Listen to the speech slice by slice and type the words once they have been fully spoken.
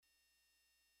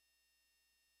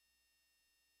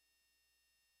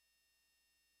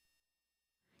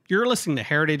You're listening to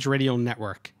Heritage Radio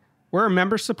Network. We're a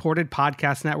member-supported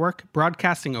podcast network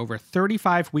broadcasting over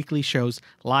 35 weekly shows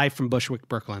live from Bushwick,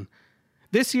 Brooklyn.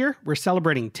 This year, we're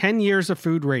celebrating 10 years of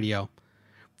food radio.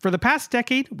 For the past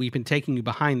decade, we've been taking you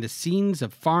behind the scenes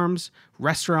of farms,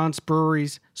 restaurants,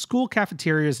 breweries, school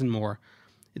cafeterias, and more.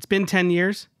 It's been 10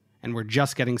 years, and we're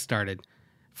just getting started.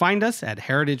 Find us at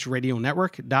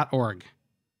heritageradionetwork.org.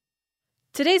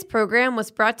 Today's program was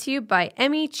brought to you by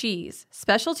Emmy Cheese,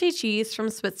 specialty cheese from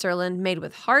Switzerland made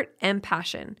with heart and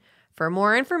passion. For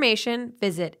more information,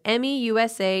 visit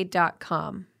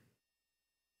emmyusa.com.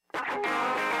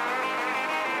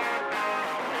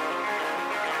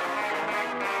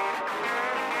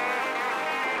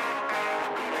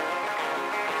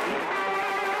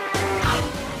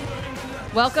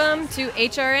 Welcome to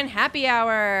HRN Happy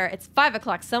Hour. It's 5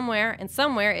 o'clock somewhere, and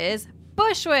somewhere is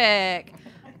Bushwick.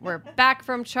 We're back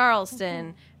from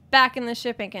Charleston, back in the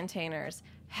shipping containers.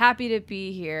 Happy to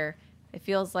be here. It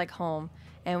feels like home.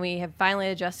 And we have finally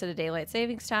adjusted to daylight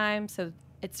savings time. So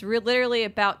it's literally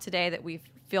about today that we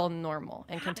feel normal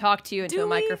and can talk to you into a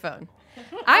microphone.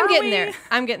 I'm getting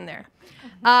there.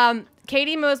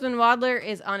 Katie Mosman-Wadler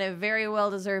is on a very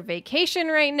well-deserved vacation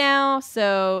right now.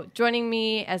 So joining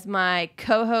me as my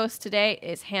co-host today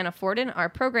is Hannah Forden, our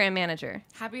program manager.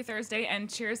 Happy Thursday, and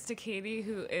cheers to Katie,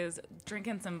 who is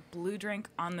drinking some blue drink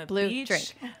on the Blue beach.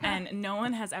 drink. And no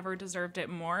one has ever deserved it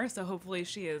more, so hopefully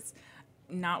she is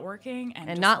not working and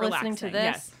just not relaxing. listening to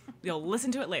this. Yes, you'll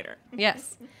listen to it later.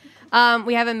 Yes.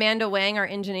 We have Amanda Wang, our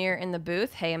engineer, in the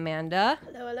booth. Hey, Amanda.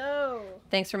 Hello.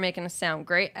 Thanks for making us sound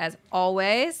great, as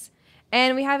always.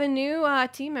 And we have a new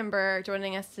team member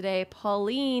joining us today,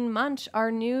 Pauline Munch, our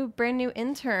brand new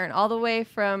intern, all the way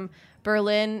from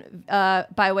Berlin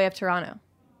by way of Toronto.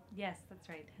 Yes, that's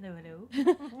right. Hello.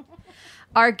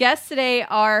 Our guests today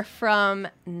are from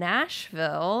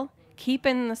Nashville,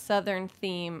 keeping the Southern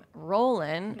theme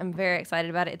rolling. I'm very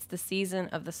excited about it. It's the season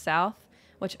of the South,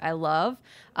 which I love.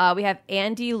 We have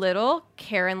Andy Little,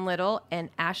 Karen Little, and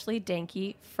Ashley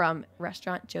Danke from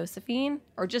restaurant Josephine,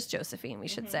 or just Josephine, we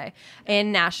should say,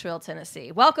 in Nashville,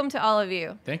 Tennessee. Welcome to all of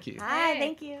you. Thank you. Hi,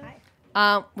 thank you.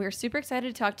 We're super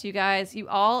excited to talk to you guys. You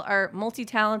all are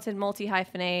multi-talented,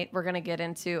 multi-hyphenate. We're going to get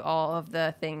into all of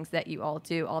the things that you all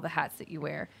do, all the hats that you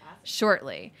wear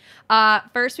shortly.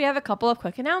 First, we have a couple of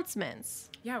quick announcements.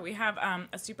 Yeah, we have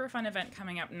a super fun event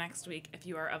coming up next week if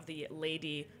you are of the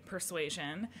lady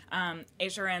persuasion.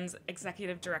 HRN's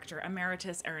Executive Director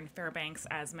Emeritus Erin Fairbanks,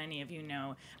 as many of you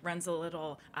know, runs a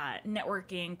little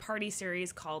networking party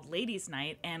series called Ladies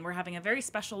Night, and we're having a very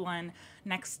special one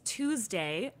next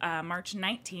Tuesday, March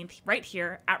 19th, right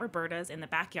here at Roberta's in the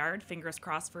backyard. Fingers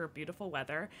crossed for beautiful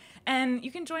weather. And you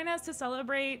can join us to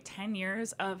celebrate 10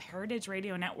 years of Heritage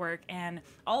Radio Network and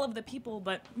all of the people,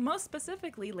 but most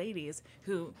specifically ladies,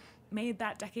 who made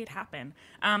that decade happen.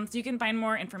 So you can find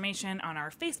more information on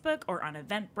our Facebook or on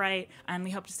Eventbrite, and we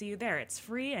hope to see you there. It's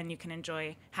free, and you can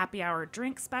enjoy happy hour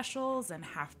drink specials and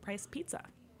half-price pizza.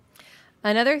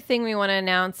 Another thing we want to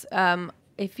announce,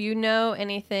 if you know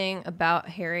anything about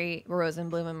Harry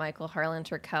Rosenblum and Michael Harlan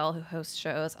Turkel, who host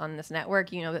shows on this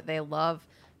network, you know that they love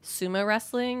sumo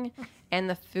wrestling and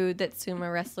the food that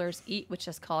sumo wrestlers eat, which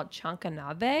is called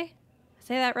chankanabe.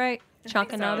 Say that right?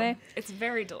 Chankanabe. So it's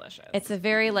very delicious. It's a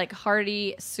very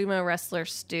hearty sumo wrestler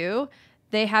stew.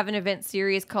 They have an event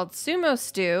series called Sumo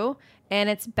Stew, and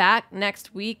it's back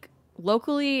next week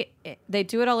locally. They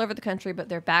do it all over the country, but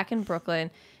they're back in Brooklyn.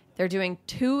 They're doing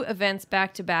 2 events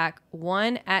back to back,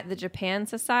 one at the Japan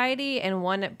Society and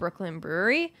one at Brooklyn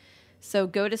Brewery. So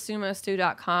go to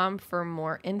sumostew.com for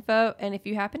more info. And if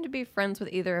you happen to be friends with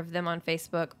either of them on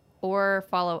Facebook or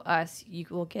follow us, you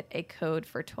will get a code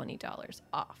for $20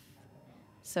 off.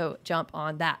 So jump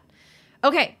on that.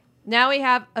 Okay, now we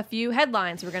have a few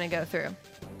headlines we're going to go through.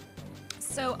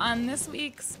 So on this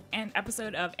week's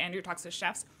episode of Andrew Talks to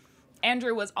Chefs,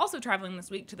 Andrew was also traveling this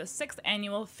week to the 6th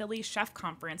annual Philly Chef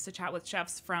Conference to chat with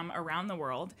chefs from around the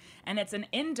world. And it's an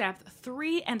in-depth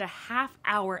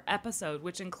 3.5-hour episode,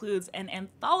 which includes an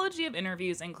anthology of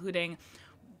interviews, including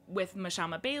with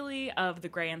Mashama Bailey of The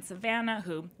Grey and Savannah,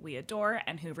 who we adore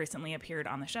and who recently appeared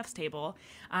on The Chef's Table,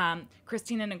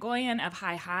 Christina Nguyen of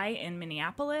Hi Hi in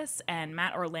Minneapolis, and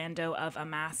Matt Orlando of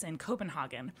Amass in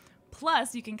Copenhagen.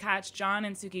 Plus, you can catch John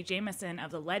and Suki Jameson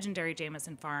of the legendary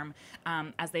Jameson Farm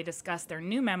as they discuss their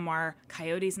new memoir,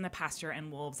 Coyotes in the Pasture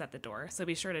and Wolves at the Door. So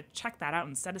be sure to check that out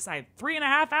and set aside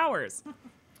 3.5 hours.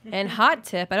 And hot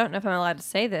tip, I don't know if I'm allowed to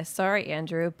say this, sorry,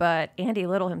 Andrew, but Andy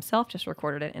Little himself just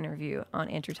recorded an interview on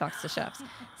Andrew Talks to Chefs.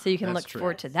 So you can look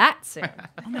forward to that soon.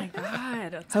 Oh, my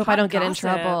God. Hope I don't get in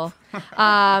trouble.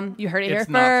 You heard it here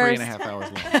It's first. not 3.5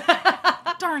 hours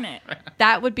long. darn it.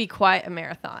 That would be quite a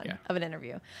marathon Yeah. of an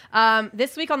interview.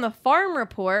 This week on the Farm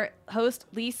Report, host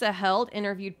Lisa Held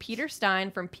interviewed Peter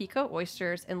Stein from Pico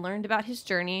Oysters and learned about his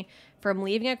journey from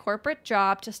leaving a corporate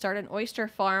job to start an oyster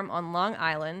farm on Long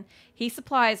Island. He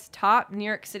supplies top New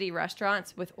York City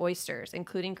restaurants with oysters,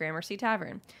 including Gramercy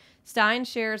Tavern. Stein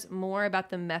shares more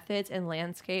about the methods and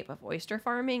landscape of oyster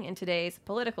farming in today's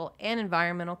political and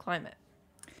environmental climate.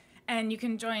 And you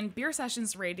can join Beer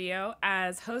Sessions Radio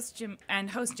as host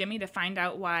Jimmy to find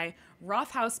out why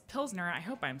Rothaus Pilsner, I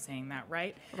hope I'm saying that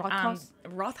right. Rothaus?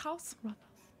 Rothaus?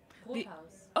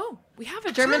 Oh, we have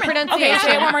a German Okay, pronunciation.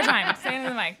 say it one more time. Say it in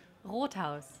the mic.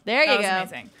 Rothaus. There That you was go.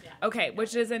 amazing. Okay,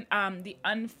 which is the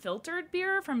unfiltered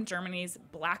beer from Germany's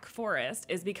Black Forest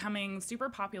is becoming super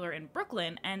popular in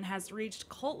Brooklyn and has reached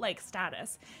cult-like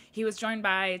status. He was joined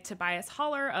by Tobias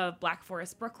Haller of Black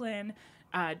Forest Brooklyn,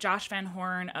 Josh Van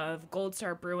Horn of Gold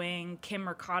Star Brewing, Kim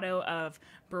Mercado of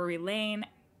Brewery Lane,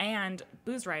 and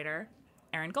booze writer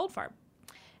Aaron Goldfarb.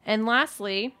 And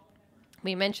lastly,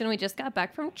 we mentioned we just got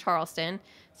back from Charleston.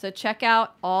 So check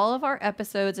out all of our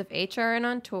episodes of HRN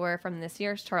on Tour from this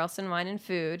year's Charleston Wine and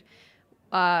Food.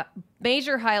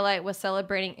 Major highlight was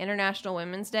celebrating International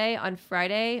Women's Day on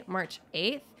Friday, March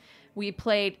 8th. We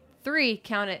played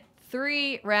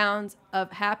three rounds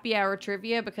of happy hour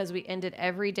trivia because we ended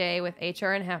every day with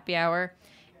HRN happy hour.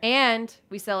 And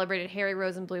we celebrated Harry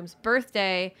Rosenblum's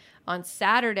birthday on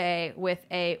Saturday with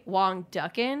a Wong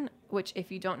Duckin, which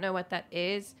if you don't know what that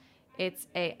is, it's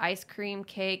a ice cream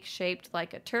cake shaped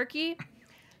like a turkey.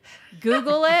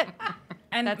 Google it.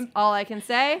 And That's all I can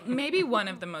say. maybe one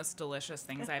of the most delicious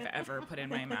things I've ever put in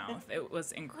my mouth. It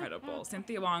was incredible.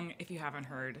 Cynthia Wong, if you haven't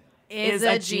heard, Is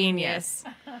a genius.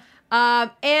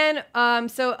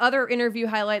 So other interview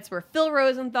highlights were Phil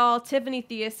Rosenthal, Tiffany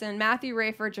Thiessen, Matthew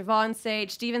Rayford, Javon Sage,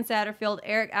 Steven Satterfield,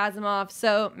 Eric Asimov,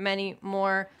 so many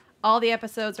more. All the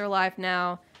episodes are live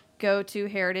now. Go to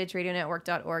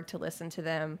heritageradionetwork.org to listen to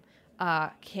them.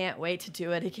 Can't wait to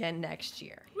do it again next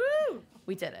year. woo!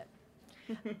 We did it.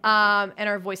 And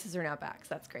our voices are now back, so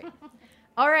that's great.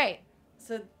 All right.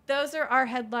 So those are our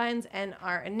headlines and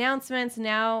our announcements.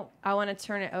 Now I want to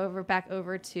turn it back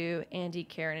over to Andy,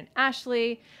 Karen, and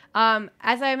Ashley.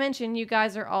 As I mentioned, you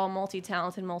guys are all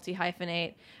multi-talented,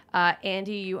 multi-hyphenate.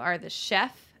 Andy, you are the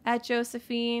chef at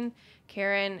Josephine.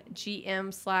 Karen,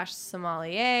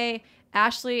 GM/sommelier.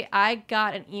 Ashley, I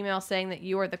got an email saying that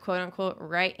you are the quote-unquote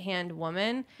right-hand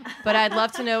woman, but I'd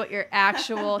love to know what your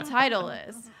actual title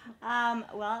is.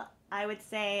 Well, I would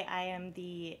say I am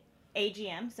the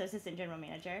AGM, so Assistant General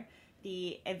Manager,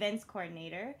 the Events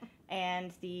Coordinator,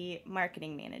 and the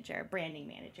Marketing Manager, Branding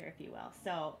Manager, if you will.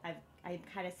 So I'm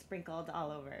kind of sprinkled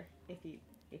all over, if you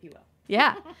will.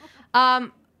 Yeah.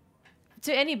 To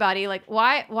anybody, like,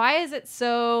 why is it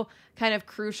so kind of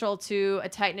crucial to a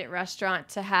tight-knit restaurant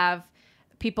to have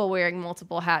people wearing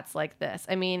multiple hats like this?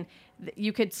 I mean,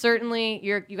 you could certainly,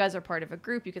 you guys are part of a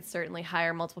group. You could certainly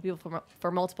hire multiple people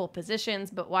for multiple positions.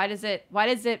 But why does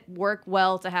it work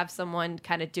well to have someone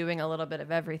kind of doing a little bit of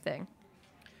everything?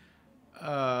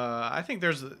 I think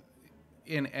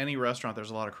in any restaurant,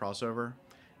 there's a lot of crossover.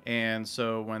 And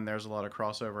so when there's a lot of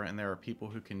crossover and there are people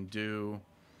who can do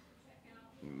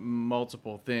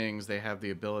multiple things, they have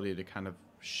the ability to kind of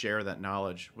share that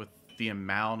knowledge with the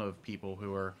amount of people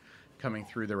who are coming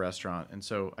through the restaurant. And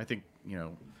so I think,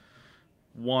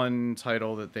 one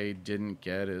title that they didn't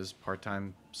get is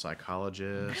part-time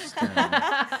psychologist.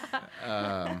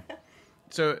 And,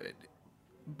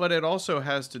 but it also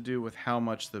has to do with how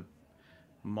much the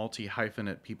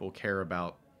multi-hyphenate people care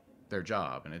about their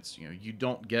job. And it's, you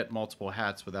don't get multiple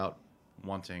hats without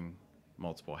wanting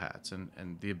multiple hats. And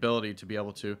the ability to be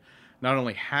able to not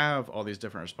only have all these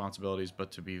different responsibilities,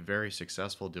 but to be very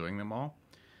successful doing them all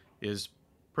is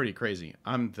pretty crazy.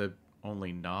 I'm the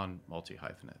only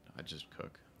non-multi-hyphenate. I just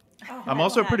cook. I'm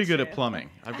also pretty good at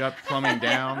plumbing. I've got plumbing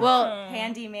down. Well,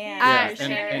 Handyman. yeah, for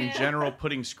and sure. in general,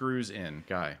 putting screws in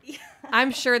guy.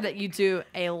 I'm sure that you do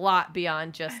a lot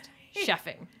beyond just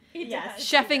chefing. Yes.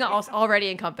 Chefing already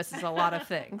encompasses a lot of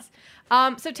things.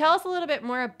 So tell us a little bit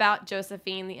more about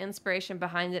Josephine, the inspiration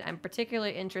behind it. I'm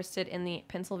particularly interested in the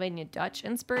Pennsylvania Dutch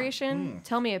inspiration.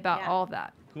 Tell me about all of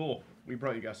that. Cool. We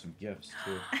brought you guys some gifts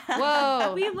too.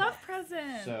 Whoa. We love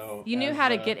presents. So You knew how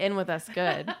to get in with us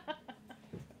good.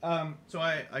 So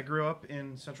I grew up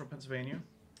in central Pennsylvania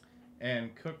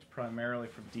and cooked primarily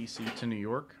from D.C. to New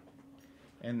York.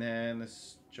 And then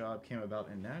this job came about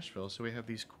in Nashville, so we have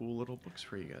these cool little books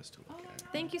for you guys to look at.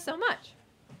 Thank you so much.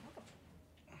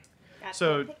 Got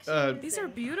So, cool pictures These are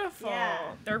and- beautiful. Yeah.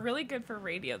 They're really good for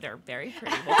radio. They're very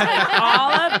pretty. We'll tell you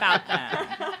all about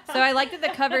them. So I like that the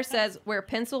cover says, where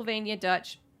Pennsylvania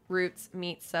Dutch roots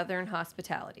meet Southern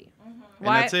hospitality. And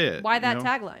that's it, Why you that know?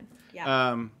 tagline?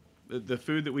 Yeah. The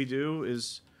food that we do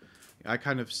is, I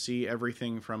kind of see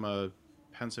everything from a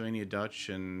Pennsylvania Dutch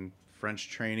and French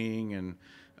training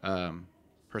and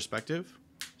perspective.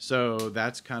 So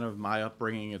that's kind of my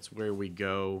upbringing. It's where we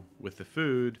go with the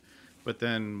food, but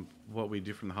then what we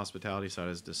do from the hospitality side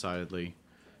is decidedly,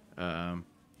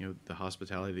 the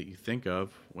hospitality that you think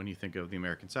of when you think of the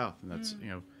American South, and that's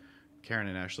Karen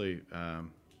and Ashley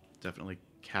definitely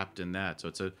captain that. So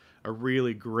it's a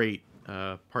really great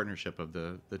partnership of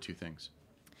the two things.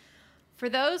 For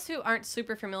those who aren't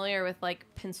super familiar with like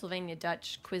Pennsylvania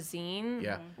Dutch cuisine,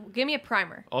 Yeah. give me a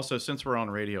primer. Also, since we're on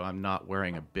radio, I'm not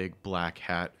wearing a big black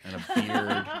hat and a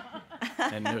beard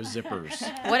and no zippers.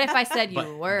 What if I said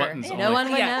you were? buttons No only.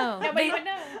 one would Yeah. know. Nobody would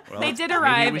know. Well, They did maybe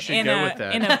arrive we should in go a with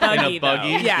that. in a buggy. In a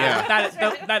buggy? Though.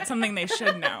 Yeah. That's something they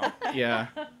should know. Yeah.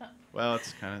 Well,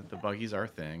 it's kind of, the buggy's our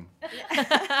thing.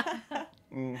 I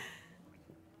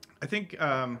think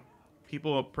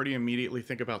people pretty immediately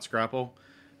think about scrapple.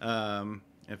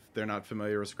 If they're not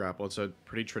familiar with scrapple, it's a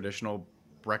pretty traditional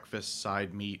breakfast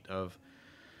side meat of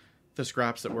the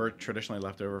scraps that were traditionally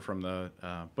left over from the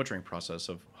butchering process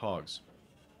of hogs.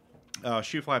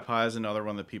 Shoe fly pie is another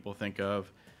one that people think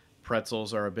of.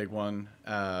 Pretzels are a big one.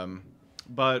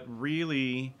 But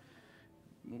really,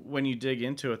 when you dig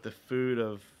into it, the food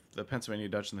of the Pennsylvania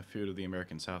Dutch and the food of the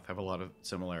American South have a lot of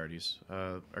similarities.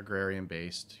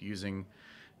 Agrarian-based, using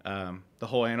the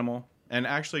whole animal. And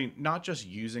actually, not just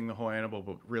using the whole animal,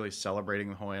 but really celebrating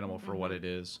the whole animal for what it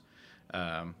is.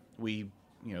 The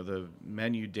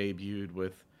menu debuted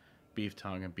with beef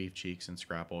tongue and beef cheeks and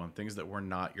scrapple and things that were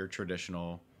not your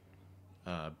traditional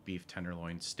beef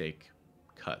tenderloin steak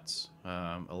cuts.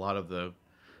 A lot of the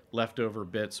leftover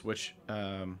bits, which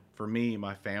for me,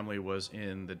 my family was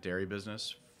in the dairy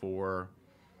business for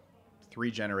 3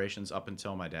 generations up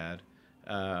until my dad.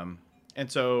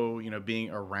 And so, being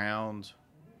around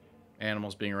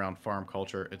animals, being around farm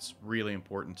culture, it's really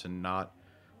important to not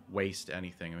waste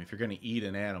anything. I mean, if you're going to eat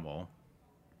an animal,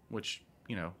 which,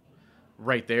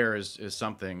 right there is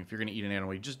something. If you're going to eat an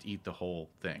animal, you just eat the whole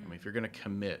thing. I mean, if you're going to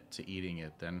commit to eating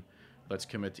it, then let's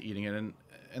commit to eating it.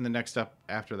 And the next step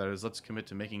after that is let's commit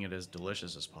to making it as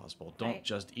delicious as possible. Don't Right.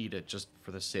 just eat it just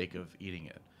for the sake of eating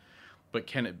it. But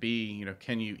can it be,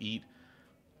 can you eat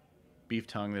beef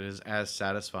tongue that is as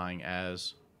satisfying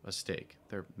as a steak?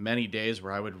 There are many days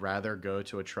where I would rather go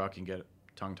to a truck and get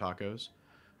tongue tacos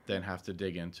than have to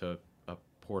dig into a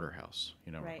porterhouse,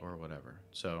 Right. or whatever.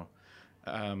 So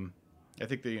I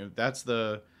think that's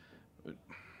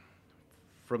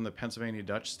from the Pennsylvania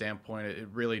Dutch standpoint, it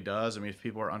really does. I mean, if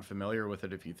people are unfamiliar with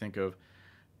it, if you think of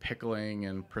pickling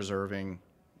and preserving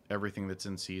everything that's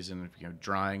in season,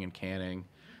 drying and canning,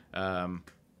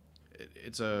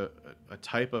 it's a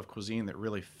type of cuisine that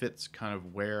really fits kind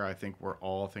of where I think we're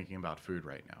all thinking about food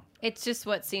right now. It's just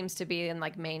what seems to be in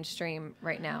like mainstream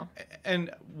right now.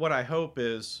 And what I hope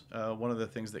is one of the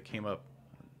things that came up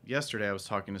yesterday, I was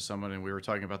talking to someone and we were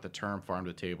talking about the term farm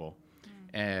to table,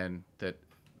 and that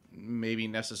maybe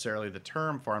necessarily the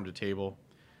term farm to table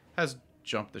has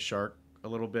jumped the shark a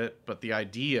little bit, but the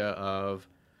idea of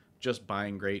just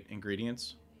buying great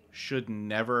ingredients shouldn't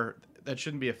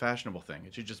be a fashionable thing.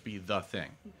 It should just be the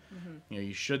thing.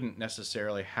 You shouldn't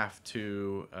necessarily have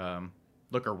to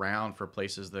look around for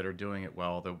places that are doing it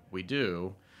well that we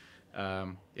do.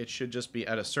 It should just be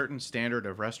at a certain standard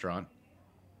of restaurant.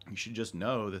 You should just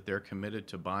know that they're committed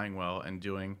to buying well and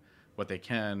doing what they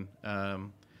can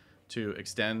to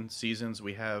extend seasons.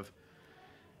 We have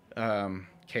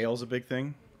kale's a big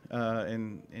thing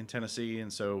in Tennessee,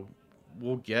 and so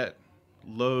we'll get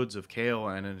loads of kale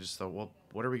in, and just thought, well,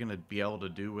 what are we going to be able to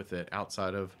do with it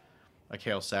outside of a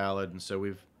kale salad? And so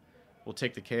we'll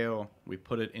take the kale, we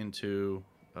put it into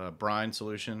a brine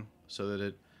solution so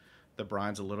that the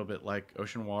brine's a little bit like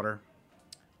ocean water.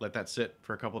 Let that sit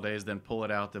for a couple days, then pull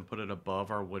it out, then put it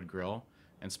above our wood grill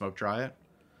and smoke dry it.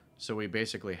 So we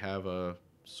basically have a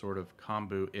sort of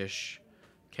kombu-ish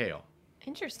kale,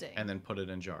 Interesting. and then put it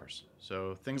in jars.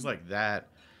 So things like that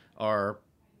are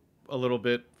a little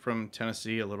bit from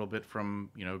Tennessee, a little bit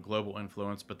from global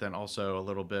influence, but then also a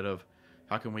little bit of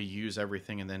how can we use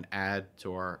everything and then add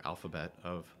to our alphabet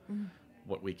of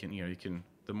what we can. You can,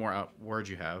 the more words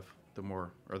you have, the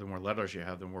more letters you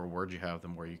have, the more words you have, the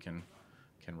more you can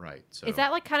write. So Is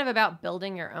that like kind of about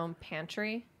building your own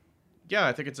pantry? yeah,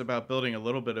 I think it's about building a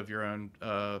little bit of your own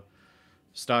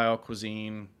style,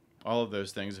 cuisine, all of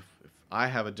those things. If I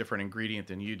have a different ingredient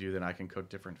than you do, then I can cook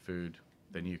different food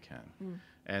than you can.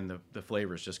 And the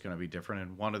flavor is just going to be different.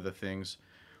 And one of the things,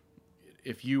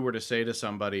 if you were to say to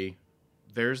somebody,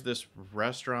 there's this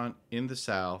restaurant in the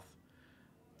South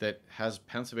that has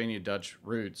Pennsylvania Dutch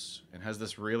roots and has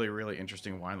this really, really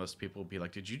interesting wine list. People will be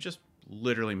like, did you just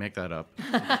literally make that up?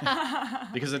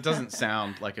 Because it doesn't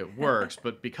sound like it works.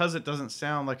 But because it doesn't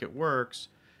sound like it works,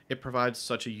 it provides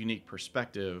such a unique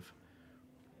perspective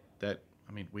that,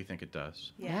 I mean, we think it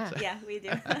does. Yeah. Yeah, we do.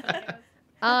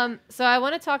 So I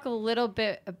want to talk a little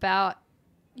bit about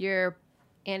your,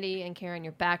 Andy and Karen,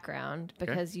 your background,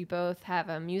 because you both have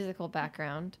a musical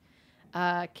background.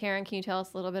 Karen, can you tell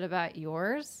us a little bit about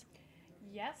yours?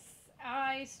 Yes,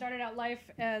 I started out life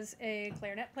as a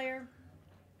clarinet player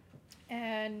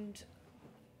and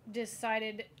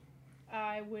decided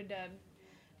I would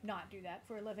not do that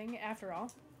for a living after all.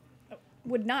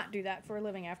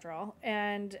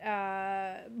 And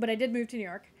but I did move to New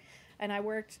York, and I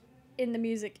worked in the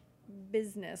music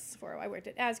business I worked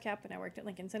at ASCAP and I worked at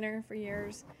Lincoln Center for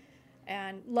years,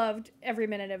 and loved every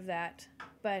minute of that.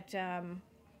 But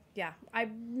yeah, I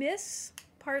miss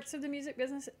parts of the music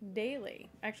business daily,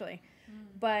 actually.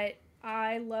 But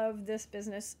I love this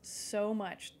business so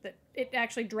much that it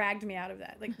actually dragged me out of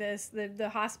that. Like the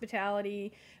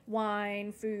hospitality,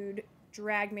 wine, food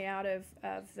dragged me out of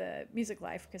the music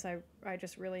life because I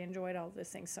just really enjoyed all of those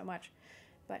things so much.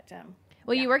 But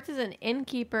Well, you worked as an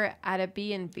innkeeper at a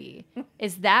B&B.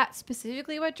 Is that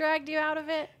specifically what dragged you out of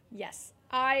it? yes,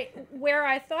 where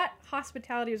I thought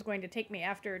hospitality was going to take me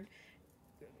after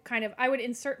I would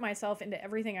insert myself into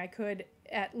everything I could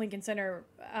at Lincoln Center,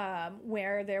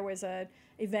 where there was a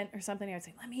event or something. I'd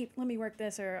say, let me work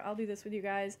this, or I'll do this with you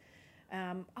guys.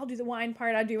 I'll do the wine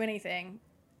part. I'll do anything.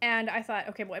 And I thought,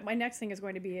 okay, what my next thing is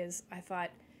going to be is, I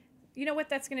thought, you know what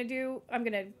that's going to do? I'm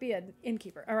going to be an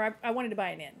innkeeper, or I wanted to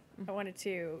buy an inn. I wanted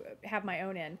to have my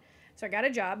own inn. So I got a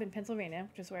job in Pennsylvania,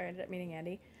 which is where I ended up meeting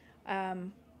Andy.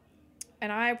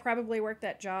 And I probably worked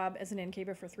that job as an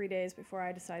innkeeper for 3 days before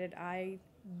I decided I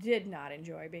did not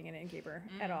enjoy being an innkeeper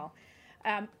at all.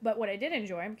 But what I did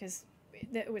enjoy, because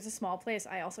it was a small place,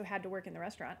 I also had to work in the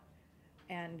restaurant.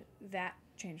 And that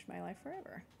changed my life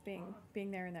forever,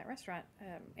 being there in that restaurant.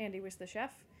 Andy was the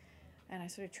chef, and I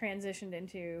sort of transitioned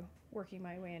into working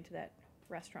my way into that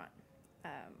restaurant.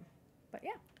 But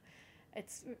yeah,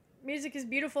 music is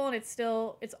beautiful, and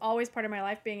it's always part of my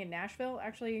life. Being in Nashville,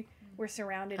 actually, we're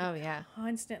surrounded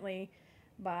constantly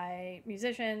by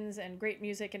musicians and great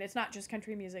music, and it's not just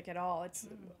country music at all.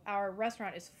 Our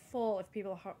restaurant is full of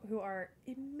people who are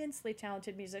immensely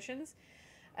talented musicians.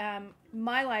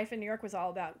 My life in New York was all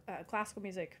about classical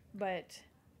music, but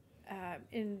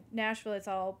in Nashville it's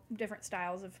all different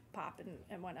styles of pop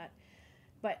and whatnot.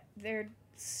 But there are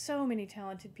so many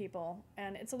talented people,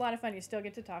 and it's a lot of fun. You still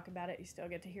get to talk about it. You still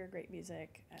get to hear great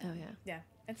music. Yeah,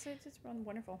 it's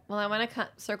wonderful. Well, I want to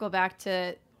circle back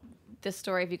to the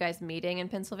story of you guys meeting in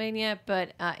Pennsylvania,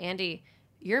 but Andy,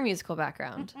 your musical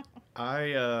background.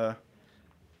 I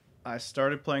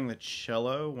started playing the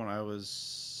cello when I was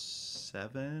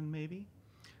 7, maybe,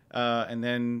 and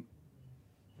then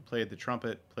played the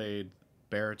trumpet, played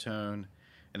baritone,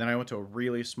 and then I went to a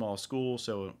really small school.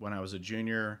 So when I was a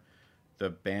junior,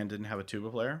 the band didn't have a tuba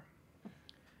player,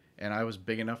 and I was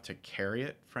big enough to carry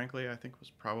it. Frankly, I think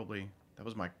that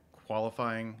was my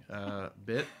qualifying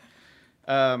bit.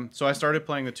 So I started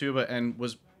playing the tuba and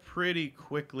was pretty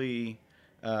quickly,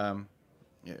 I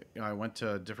went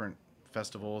to different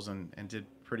festivals and did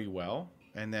pretty well.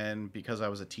 And then because I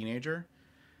was a teenager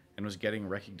and was getting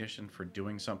recognition for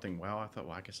doing something well, I thought,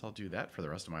 well, I guess I'll do that for the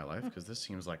rest of my life because this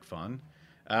seems like fun.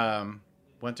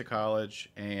 Went to college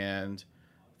and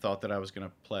thought that I was going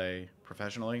to play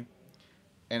professionally.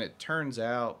 And it turns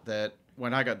out that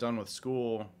when I got done with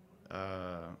school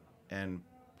and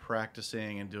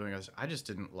practicing and doing this, I just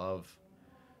didn't love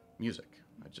music.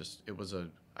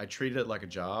 I treated it like a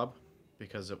job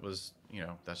because it was,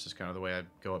 that's just kind of the way I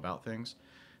go about things.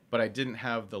 But I didn't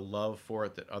have the love for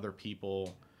it that other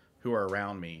people who are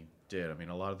around me did. I mean,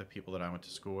 a lot of the people that I went to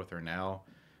school with are now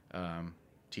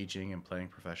teaching and playing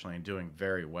professionally and doing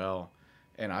very well.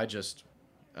 And I just,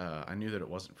 I knew that it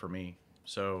wasn't for me.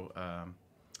 So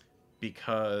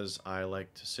because I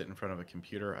like to sit in front of a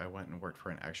computer, I went and worked for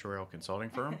an actuarial consulting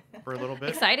firm for a little bit.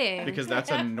 Exciting. Because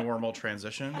that's a normal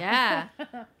transition. Yeah.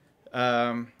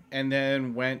 And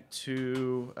then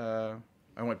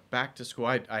I went back to school.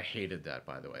 I hated that,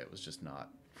 by the way. It was just not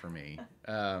for me.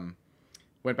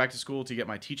 Went back to school to get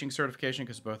my teaching certification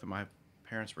because both of my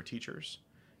parents were teachers.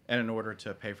 And in order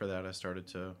to pay for that, I started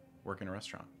to work in a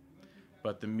restaurant.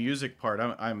 But the music part,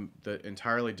 I'm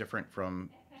entirely different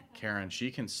from Karen.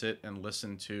 She can sit and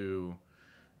listen to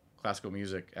classical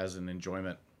music as an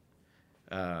enjoyment.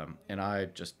 And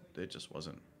it just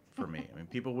wasn't for me. I mean,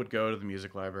 people would go to the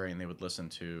music library and they would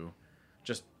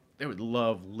they would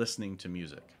love listening to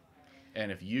music.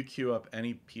 And if you queue up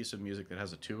any piece of music that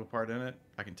has a tuba part in it,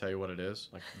 I can tell you what it is,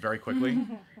 like very quickly.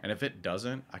 And if it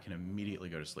doesn't, I can immediately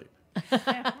go to sleep.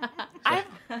 I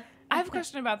have a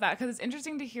question about that, because it's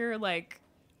interesting to hear like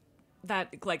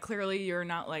that, like clearly you're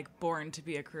not like born to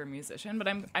be a career musician, but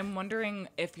I'm wondering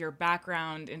if your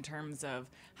background in terms of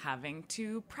having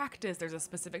to practice, there's a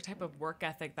specific type of work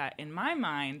ethic that in my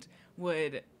mind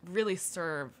would really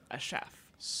serve a chef.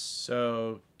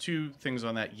 So 2 things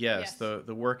on that. Yes. The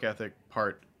work ethic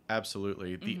part,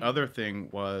 absolutely. The other thing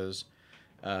was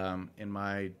in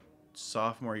my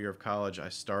sophomore year of college, I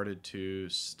started to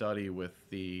study with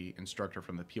the instructor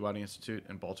from the Peabody Institute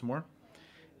in Baltimore.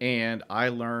 And I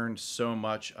learned so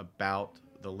much about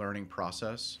the learning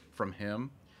process from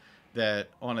him that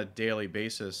on a daily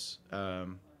basis,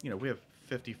 we have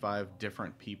 55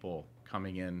 different people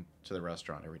coming in to the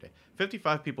restaurant every day.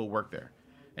 55 people work there,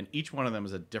 and each one of them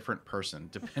is a different person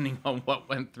depending on what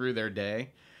went through their day.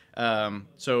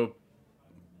 So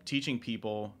teaching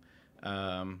people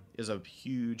is a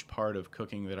huge part of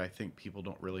cooking that I think people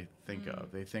don't really think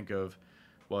of. They think of,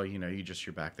 well,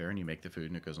 you're back there and you make the food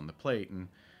and it goes on the plate, and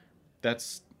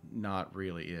that's not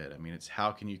really it. I mean, it's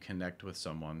how can you connect with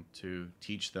someone to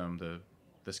teach them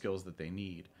the skills that they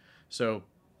need. So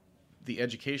the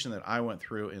education that I went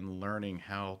through in learning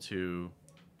how to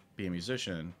be a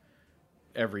musician,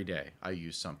 every day I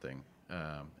use something.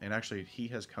 And actually, he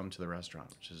has come to the restaurant,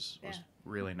 which was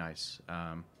really nice.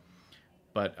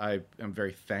 But I am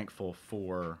very thankful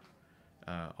for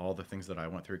all the things that I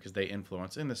went through, because they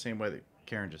influence, in the same way that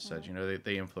Karen just said,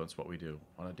 they influence what we do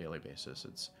on a daily basis.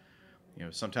 It's,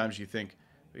 sometimes you think,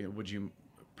 would you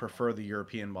prefer the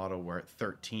European model where at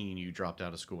 13 you dropped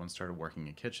out of school and started working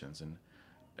in kitchens? And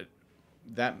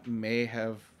that may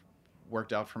have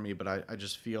worked out for me, but I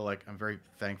just feel like I'm very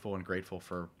thankful and grateful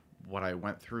for what I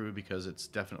went through, because it's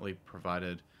definitely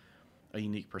provided a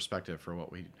unique perspective for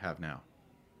what we have now.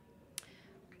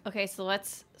 Okay, so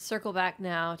let's circle back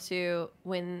now to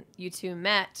when you two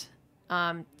met.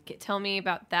 Tell me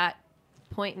about that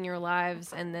point in your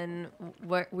lives, and then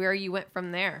where you went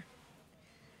from there.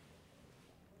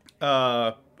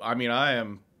 I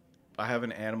have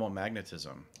an animal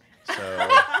magnetism, so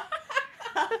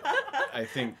I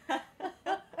think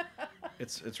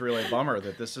it's really a bummer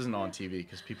that this isn't on TV,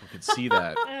 because people could see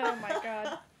that. Oh my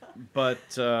God. But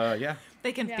yeah,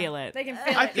 They can feel it. They can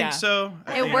feel I it. think so.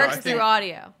 It works through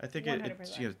audio. I think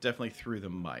it's 100%. definitely through the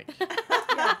mic.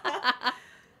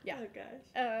 Yeah. Oh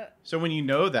gosh. So when you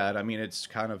know that, I mean, it's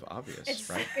kind of obvious, It's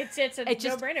right? it's a It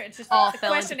just no-brainer. It's just all the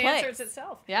fell into question place. answers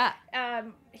itself. Yeah.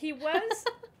 He was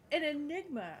an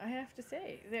enigma, I have to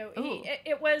say. Though Ooh.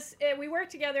 we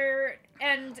worked together,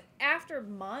 and after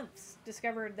months,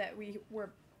 discovered that we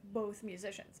were both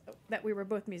musicians.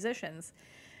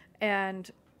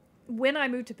 And when I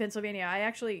moved to Pennsylvania, I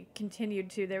actually continued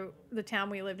to the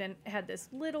town we lived in had this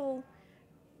little.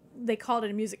 They called it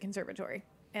a music conservatory.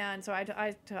 And so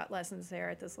I taught lessons there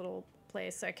at this little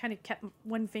place. So I kind of kept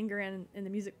one finger in the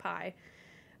music pie.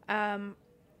 And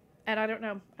I don't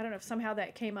know if somehow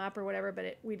that came up or whatever,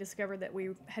 but we discovered that we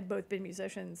had both been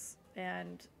musicians.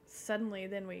 And suddenly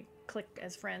then we clicked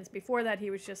as friends. Before that, he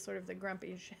was just sort of the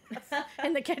grumpy chef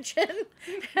in the kitchen.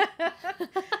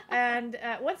 And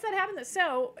once that happened,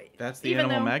 That's the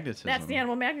animal magnetism. That's the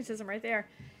animal magnetism right there.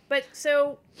 But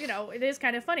so, it is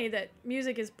kind of funny that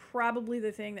music is probably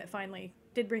the thing that finally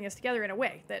did bring us together in a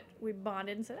way, that we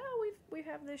bonded and said, oh, we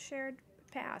have this shared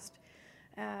past.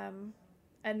 And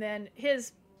then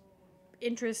his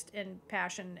interest and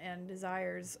passion and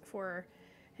desires for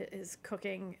his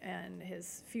cooking and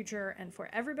his future, and for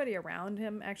everybody around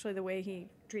him, actually the way he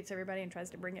treats everybody and tries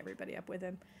to bring everybody up with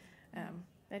him,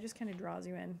 that just kind of draws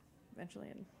you in eventually,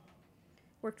 and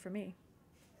worked for me.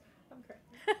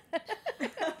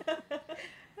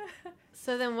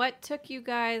 So then what took you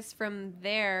guys from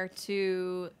there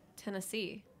to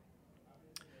Tennessee?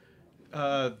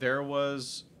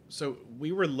 So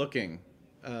we were looking,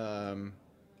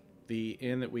 the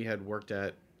inn that we had worked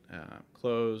at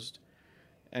closed,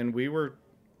 and we were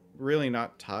really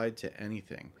not tied to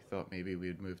anything. We thought maybe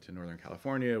we'd move to Northern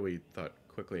California. We thought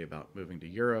quickly about moving to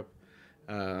Europe.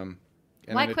 And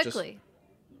Why then quickly?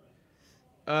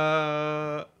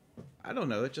 I don't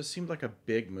know. It just seemed like a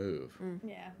big move.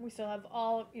 Yeah, we still have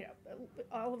all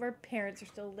of our parents are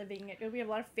still living. We have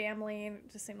a lot of family, and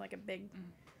it just seemed like a big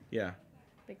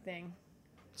thing.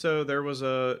 So there was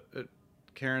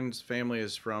Karen's family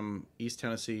is from East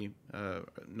Tennessee,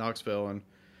 Knoxville, and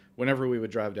whenever we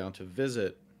would drive down to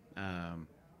visit,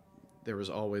 there was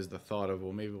always the thought of,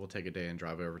 well, maybe we'll take a day and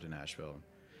drive over to Nashville.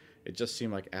 It just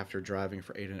seemed like after driving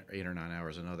for 8 or 9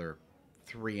 hours, another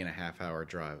 3.5 hour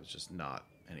drive was just not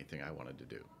anything I wanted to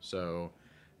do. So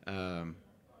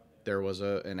there was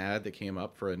an ad that came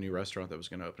up for a new restaurant that was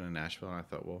going to open in Nashville, and I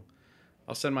thought, well,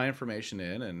 I'll send my information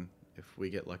in, and if we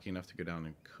get lucky enough to go down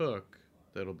and cook,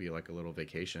 that'll be like a little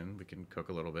vacation. We can cook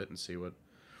a little bit and see what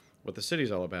the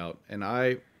city's all about. And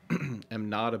I am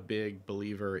not a big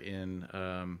believer in,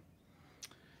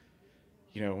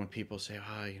 when people say,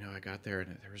 I got there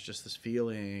and there was just this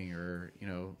feeling, or,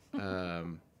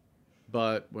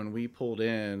 but when we pulled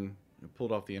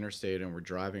off the interstate and we're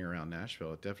driving around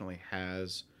Nashville, it definitely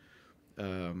has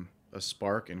a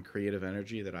spark and creative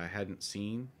energy that I hadn't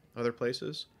seen other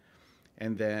places.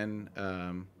 And then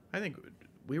I think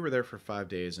we were there for 5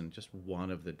 days, and just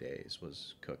one of the days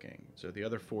was cooking. So the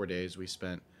other 4 days we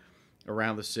spent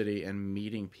around the city and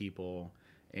meeting people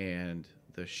and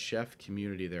the chef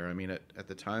community there. I mean, at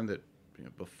the time that,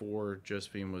 before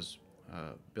Josephine was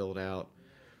built out,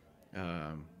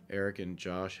 Eric and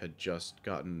Josh had just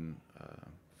gotten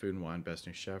Food and Wine Best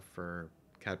New Chef for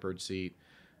Catbird Seat.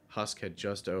 Husk had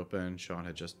just opened. Sean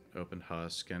had just opened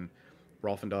Husk. And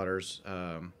Rolf and Daughters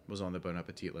was on the Bon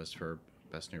Appetit list for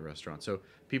Best New Restaurant. So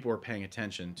people were paying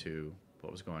attention to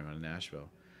what was going on in Nashville.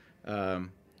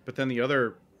 But then the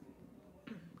other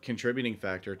contributing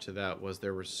factor to that was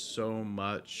there was so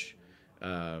much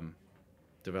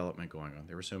development going on.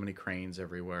 There were so many cranes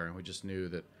everywhere, and we just knew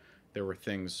that there were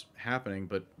things happening.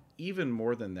 But even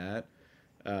more than that,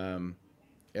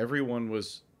 everyone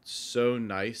was so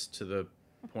nice to the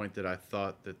point that I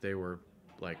thought that they were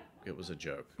like, it was a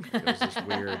joke. It was this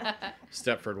weird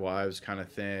Stepford Wives kind of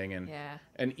thing.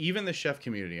 And even the chef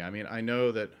community. I mean, I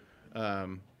know that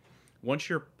once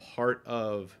you're part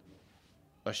of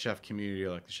a chef community,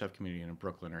 like the chef community in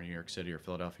Brooklyn or New York City or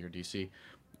Philadelphia or DC,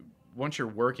 once you're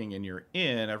working and you're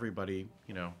in, everybody,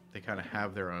 they kind of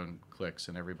have their own cliques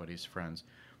and everybody's friends.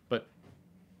 But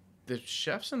the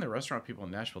chefs and the restaurant people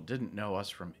in Nashville didn't know us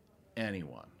from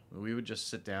anyone. We would just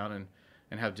sit down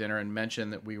and have dinner and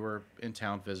mention that we were in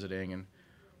town visiting,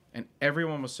 and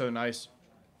everyone was so nice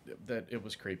that it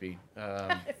was creepy.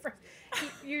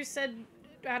 You said,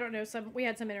 I don't know, we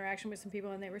had some interaction with some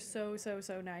people, and they were so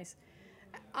nice.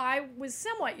 I was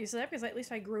somewhat used to that because at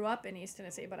least I grew up in East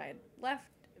Tennessee, but I had left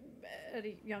at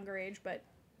a younger age, but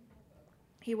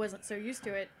he wasn't so used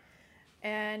to it.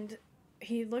 And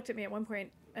he looked at me at one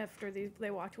point after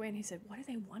they walked away, and he said, "What do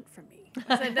they want from me?"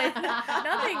 I said,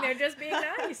 "Nothing. They're just being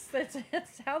nice. That's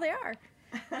how they are."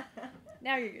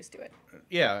 Now you're used to it.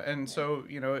 Yeah, and so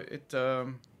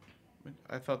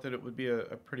I thought that it would be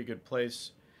a pretty good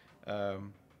place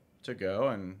to go,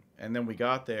 and then we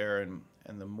got there, and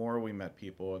the more we met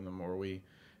people, and the more we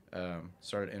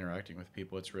started interacting with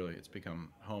people, it's become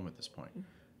home at this point.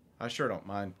 I sure don't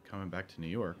mind coming back to New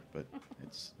York, but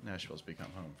Nashville's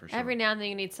become home for sure. Every now and then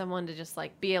you need someone to just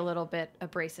be a little bit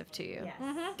abrasive to you. Yes.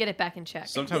 Mm-hmm. Get it back in check.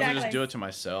 Sometimes I just do it to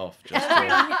myself. It's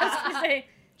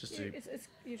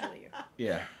usually you.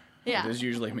 Yeah. Yeah. It is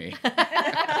usually me.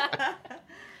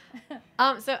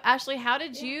 So Ashley, how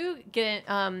did you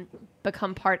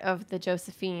become part of the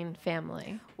Josephine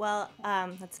family? Well,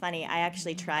 that's funny. I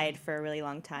actually tried for a really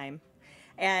long time.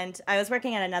 And I was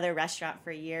working at another restaurant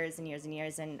for years and years and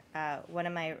years. And one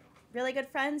of my really good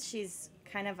friends, she's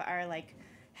kind of our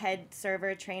head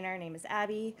server trainer. Her name is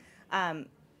Abby.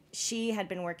 She had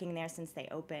been working there since they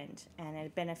opened. And it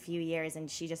had been a few years.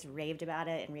 And she just raved about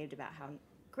it and raved about how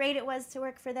great it was to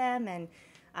work for them. And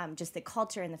just the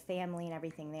culture and the family and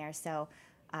everything there. So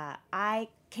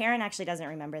Karen actually doesn't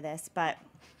remember this, but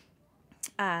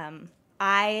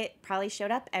I probably showed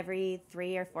up every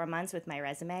 3 or 4 months with my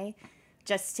resume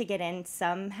just to get in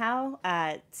somehow.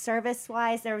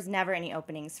 Service-wise, there was never any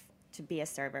openings to be a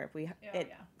server.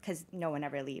 Because no one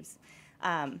ever leaves.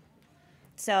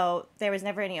 So there was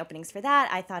never any openings for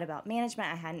that. I thought about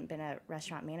management. I hadn't been a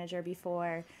restaurant manager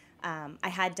before. I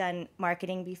had done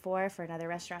marketing before for another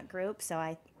restaurant group, so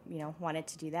I, wanted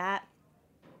to do that.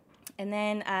 And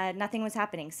then nothing was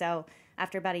happening. So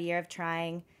after about a year of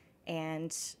trying,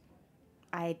 and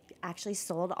I actually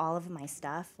sold all of my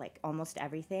stuff, almost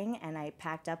everything, and I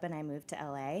packed up and I moved to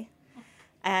LA.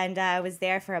 And I was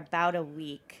there for about a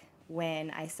week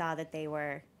when I saw that they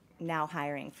were now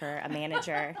hiring for a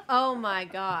manager. Oh my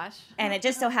gosh. And it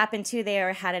just so happened too, they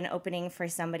had an opening for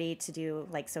somebody to do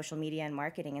social media and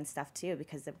marketing and stuff too,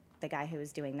 because the guy who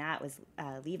was doing that was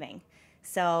leaving.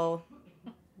 So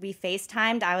we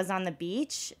FaceTimed. I was on the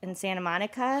beach in Santa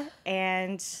Monica,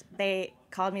 and they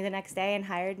called me the next day and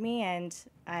hired me, and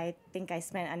I think I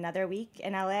spent another week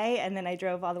in LA, and then I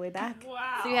drove all the way back.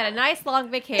 Wow. So you had a nice long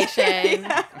vacation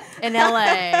in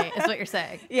LA, is what you're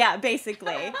saying. Yeah,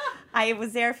 basically. I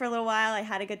was there for a little while. I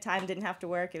had a good time, didn't have to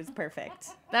work. It was perfect.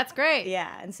 That's great.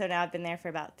 Yeah, and so now I've been there for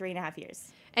about 3.5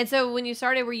 years. And so when you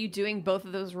started, were you doing both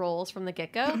of those roles from the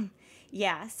get-go?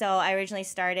 Yeah, so I originally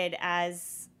started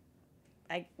as,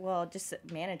 just a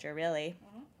manager, really.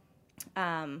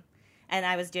 And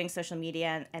I was doing social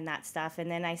media and that stuff. And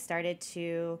then I started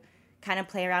to kind of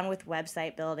play around with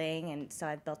website building. And so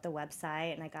I built the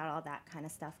website and I got all that kind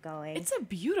of stuff going. It's a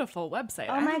beautiful website.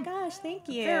 Oh my gosh, thank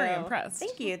you. Very impressed.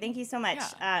 Thank you so much.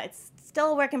 Yeah. It's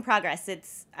still a work in progress.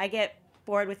 I get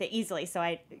bored with it easily, so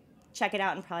I check it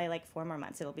out in probably like 4 more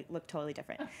months. It'll look totally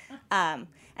different.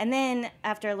 And then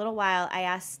after a little while, I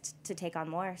asked to take on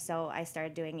more, so I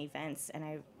started doing events,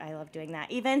 and I love doing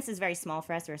that. Events is very small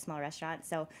for us. We're a small restaurant,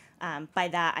 so by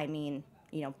that I mean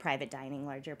private dining,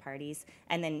 larger parties,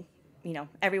 and then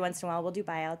every once in a while we'll do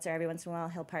buyouts, or every once in a while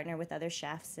he'll partner with other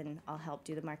chefs, and I'll help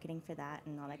do the marketing for that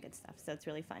and all that good stuff. So it's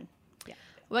really fun. Yeah.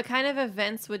 What kind of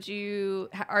events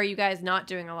are you guys not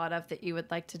doing a lot of that you would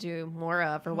like to do more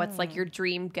of? Or what's like your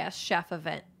dream guest chef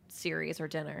event series or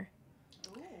dinner?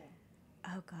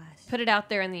 Oh gosh. Put it out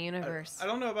there in the universe. I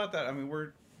don't know about that. I mean,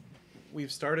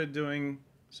 we've started doing,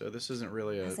 so this isn't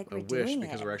really a like we're wish doing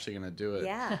because it. we're actually going to do it.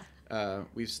 Yeah.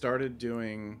 We've started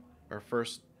doing our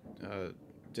first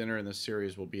dinner in this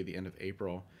series will be the end of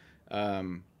April.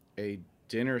 A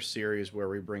dinner series where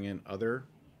we bring in other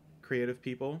creative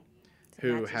people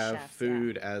who not just have chefs,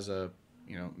 food as a,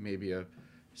 maybe a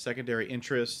secondary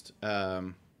interest.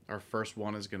 Our first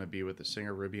one is going to be with the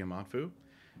singer Ruby Amanfu,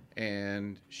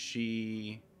 and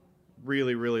she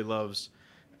really, really loves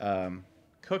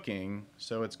cooking.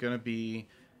 So it's going to be,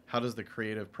 how does the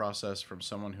creative process from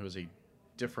someone who is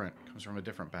comes from a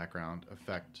different background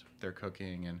affect their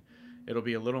cooking? And it'll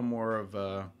be a little more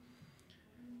of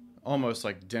almost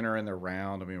like dinner in the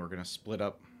round. I mean, we're going to split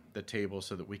up the table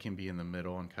so that we can be in the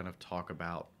middle and kind of talk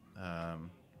about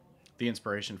the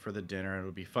inspiration for the dinner.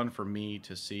 It'll be fun for me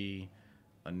to see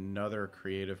another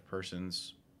creative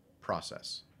person's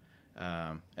process.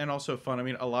 And also fun. I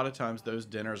mean, a lot of times those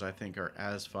dinners I think are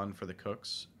as fun for the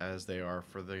cooks as they are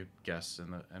for the guests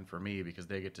and for me, because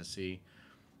they get to see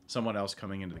someone else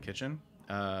coming into the kitchen.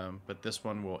 But this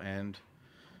one will end.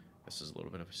 This is a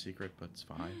little bit of a secret, but it's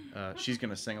fine. She's going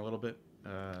to sing a little bit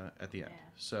at the end.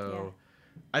 So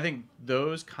I think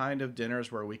those kind of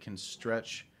dinners where we can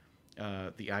stretch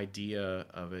the idea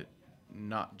of it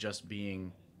not just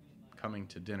being coming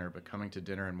to dinner, but coming to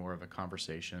dinner in more of a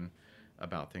conversation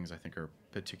about things I think are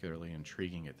particularly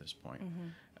intriguing at this point.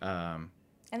 And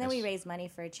then we raise money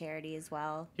for a charity as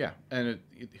well. Yeah, and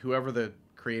whoever the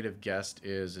creative guest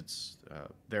is, it's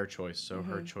their choice. So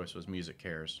her choice was Music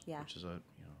Cares, which is a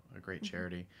great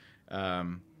charity.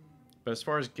 But as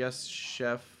far as guest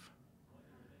chef,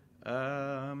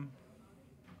 Thomas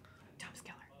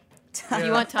Keller. yeah,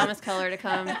 You want Thomas Keller to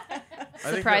come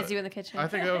surprise you in the kitchen? I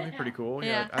think that would be pretty cool.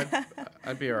 Yeah,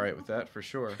 I'd be all right with that for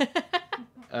sure.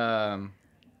 I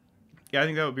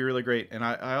think that would be really great. And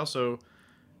I also,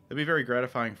 it'd be very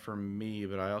gratifying for me,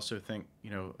 but I also think,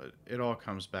 it all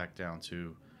comes back down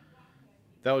to,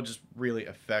 that would just really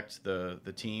affect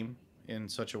the team in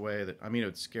such a way that, it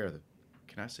would scare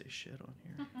can I say shit on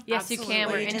here? Yes, you can.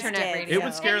 We're Absolutely. You just internet did. radio. It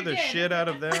would scare the shit out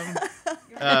of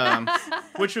them,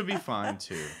 which would be fine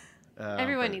too.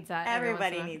 Everyone but- needs that. every once in a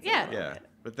Everybody while. needs Yeah. it. Yeah,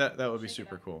 but that would be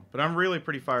super cool. But I'm really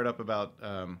pretty fired up about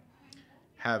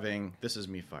having, this is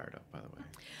me fired up, by the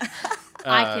way.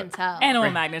 I can tell.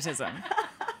 Animal magnetism.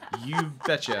 You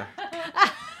betcha.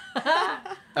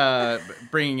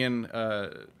 Bringing in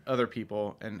other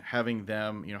people and having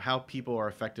them, how people are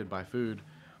affected by food,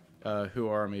 who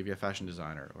are maybe a fashion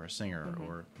designer or a singer,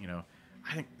 or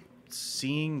I think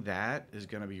seeing that is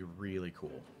going to be really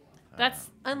cool.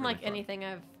 That's unlike really fun. anything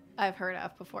I've heard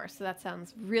of before. So that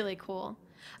sounds really cool.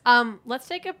 Let's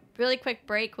take a really quick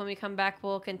break. When we come back,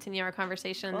 we'll continue our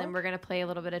conversation, and then we're going to play a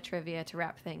little bit of trivia to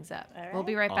wrap things up. All We'll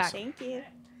be right. right back. Awesome. Thank you.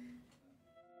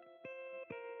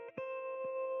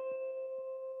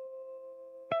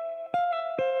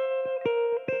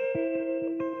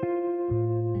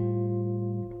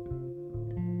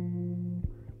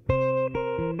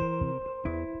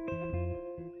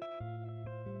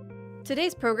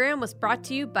 Today's program was brought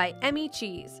to you by Emmy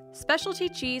Cheese, specialty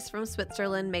cheese from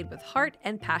Switzerland made with heart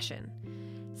and passion.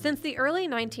 Since the early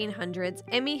 1900s,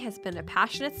 Emmy has been a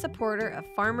passionate supporter of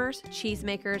farmers,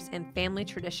 cheesemakers, and family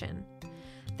tradition.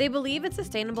 They believe in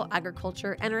sustainable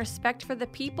agriculture and respect for the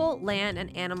people, land,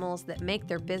 and animals that make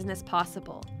their business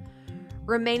possible.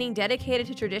 Remaining dedicated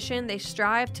to tradition, they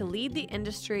strive to lead the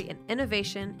industry in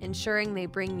innovation, ensuring they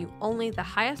bring you only the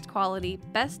highest quality,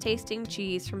 best tasting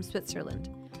cheese from Switzerland.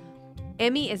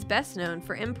 Emmy is best known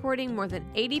for importing more than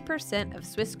 80% of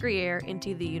Swiss Gruyere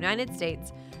into the United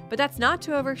States, but that's not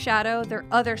to overshadow their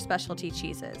other specialty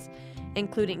cheeses,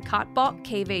 including Kottbulk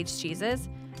cave-aged cheeses,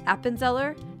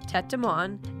 Appenzeller, Tête de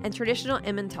Moine, and traditional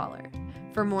Emmentaler.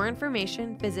 For more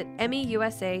information, visit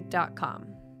emmyusa.com.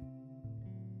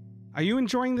 Are you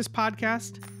enjoying this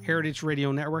podcast? Heritage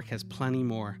Radio Network has plenty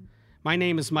more. My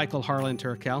name is Michael Harlan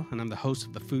Turkel, and I'm the host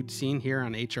of The Food Scene here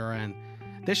on HRN.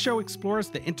 This show explores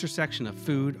the intersection of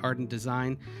food, art, and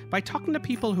design by talking to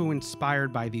people who are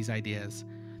inspired by these ideas.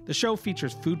 The show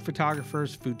features food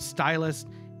photographers, food stylists,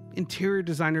 interior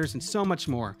designers, and so much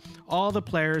more. All the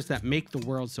players that make the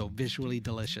world so visually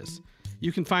delicious.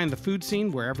 You can find The Food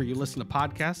Scene wherever you listen to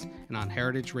podcasts and on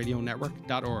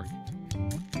heritageradionetwork.org.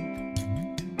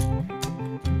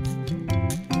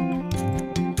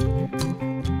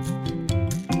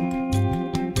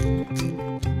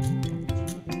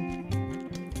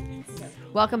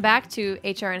 Welcome back to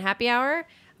HRN Happy Hour.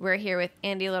 We're here with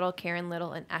Andy Little, Karen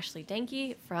Little, and Ashley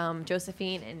Denke from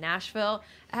Josephine in Nashville.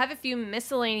 I have a few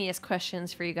miscellaneous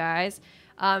questions for you guys.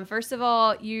 First of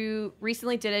all, you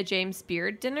recently did a James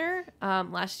Beard dinner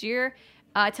last year.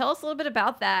 Tell us a little bit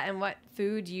about that and what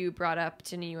food you brought up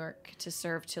to New York to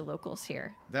serve to locals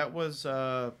here. That was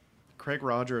Craig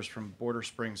Rogers from Border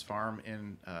Springs Farm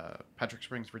in Patrick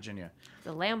Springs, Virginia.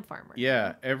 The lamb farmer.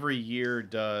 Yeah, every year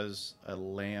does a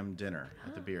lamb dinner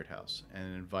at the Beard House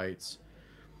and invites,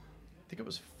 I think it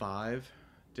was 5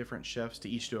 different chefs to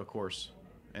each do a course.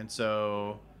 And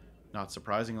so, not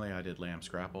surprisingly, I did lamb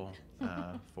scrapple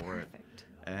for it.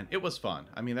 And it was fun.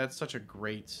 I mean, that's such a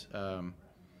great,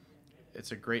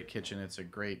 it's a great kitchen. It's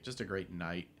just a great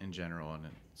night in general, and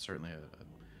it's certainly a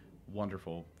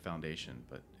wonderful foundation.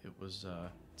 But it was,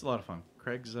 it's a lot of fun.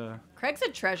 Craig's a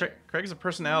treasure. Craig's a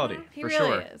personality, He for really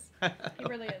sure. is. He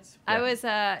really is. I was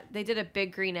they did a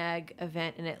big green egg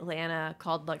event in Atlanta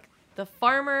called like The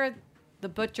Farmer, the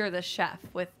Butcher, the Chef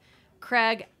with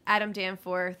Craig, Adam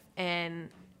Danforth, and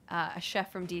a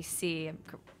chef from DC. I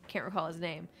can't recall his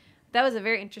name. That was a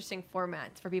very interesting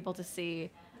format for people to see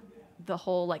the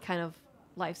whole like kind of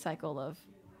life cycle of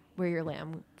where your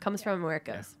lamb comes from and where it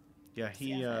goes. Yeah,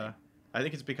 I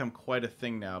think it's become quite a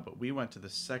thing now, but we went to the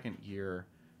second year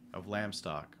of lamb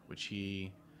stock, which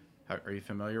are you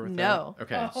familiar with No. that?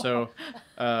 Okay, so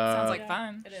Sounds like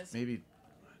fun. It is. maybe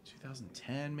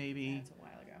 2010, maybe. It's a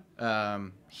while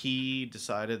ago. He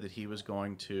decided that he was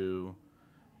going to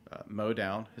mow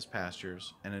down his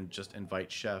pastures and then just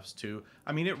invite chefs to.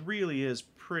 I mean, it really is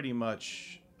pretty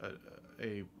much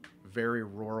a very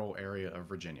rural area of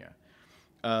Virginia.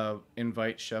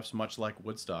 Invite chefs, much like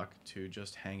Woodstock, to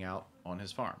just hang out on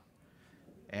his farm.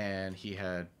 And he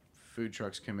had food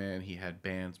trucks come in, he had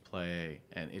bands play,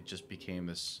 and it just became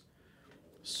this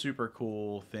super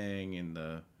cool thing and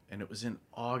it was in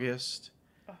August.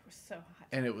 Oh, it was so hot.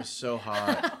 And it was so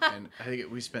hot. And I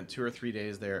think we spent 2 or 3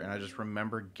 days there, and I just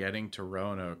remember getting to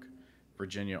Roanoke,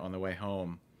 Virginia on the way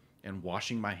home and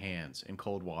washing my hands in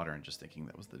cold water and just thinking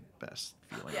that was the best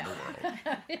feeling in the world.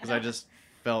 Because I just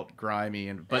felt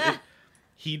grimy,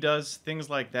 he does things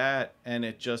like that, and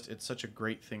it's such a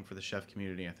great thing for the chef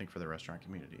community, I think for the restaurant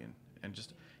community, and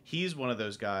just he's one of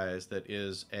those guys that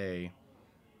is the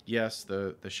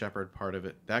shepherd part of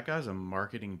it. That guy's a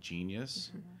marketing genius,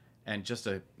 and just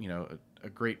a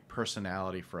great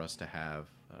personality for us to have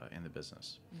in the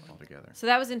business altogether. So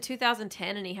that was in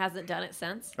 2010, and he hasn't done it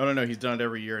since. Oh no, he's done it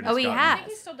every year. And Oh, he I has. think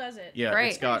he still does it. Yeah, Great.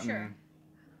 it's gotten Sure.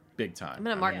 big time. I'm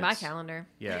gonna mark my calendar.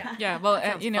 Yeah. Yeah, well,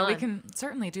 sounds we fun. can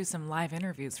certainly do some live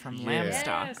interviews from Yeah. lamb Yes.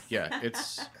 stock. Yeah,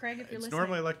 it's Craig, if you're it's listening.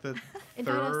 normally like the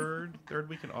Invite us. third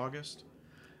week in August.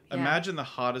 Yeah. Imagine the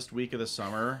hottest week of the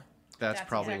summer. That's That's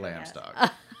probably exactly lamb it.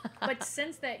 stock. But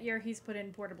since that year, he's put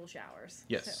in portable showers.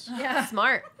 Yes. So, yeah.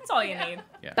 Smart. That's all you need.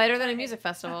 Better than a music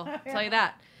festival. I'll tell you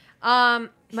that.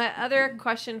 My other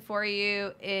question for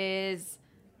you is,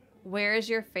 where is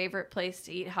your favorite place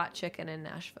to eat hot chicken in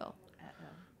Nashville?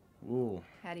 Ooh.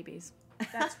 Hattie B's.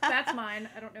 That's mine.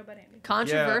 I don't know about Andy.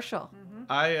 Controversial.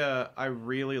 I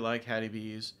really like Hattie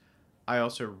B's. I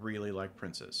also really like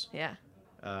Prince's. Yeah.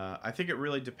 I think it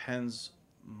really depends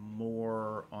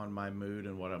more on my mood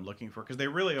and what I'm looking for, because they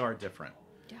really are different.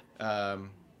 Yeah.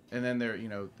 And then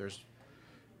there's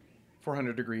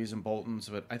 400 Degrees and Bolton's,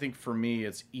 but I think for me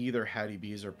it's either Hattie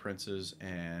B's or Prince's.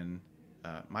 And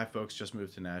my folks just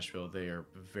moved to Nashville. They are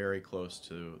very close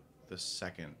to the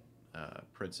second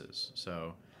Prince's.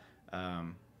 So,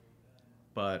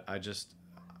 but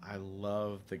I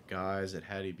love the guys at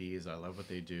Hattie B's. I love what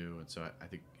they do, and so I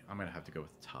think I'm gonna have to go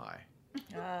with Thai.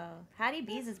 Oh, Hattie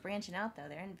B's is branching out though.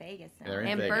 They're in Vegas now. They're in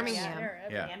And Vegas. Birmingham. They're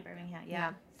Yeah. And Birmingham.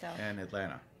 Yeah. Yeah. So And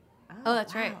Atlanta. Oh,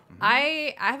 that's right. wow.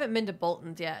 I haven't been to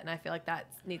Bolton's yet, and I feel like that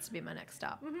needs to be my next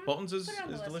stop. Bolton's is Put it on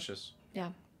the list. delicious. Yeah.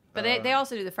 But they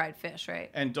also do the fried fish, right?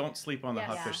 And don't sleep on the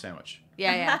hot Yes. fish sandwich.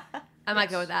 Yeah. I might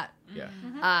go with that.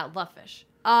 Yeah. Love fish.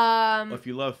 Well, if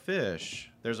you love fish,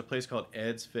 there's a place called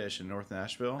Ed's Fish in North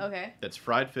Nashville. Okay. That's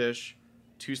fried fish,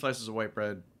 2 slices of white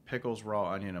bread, pickles,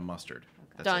 raw onion, and mustard.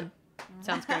 That's Done. it.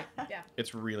 Sounds great.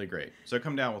 It's really great. So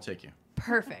come down, we'll take you.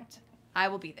 Perfect. I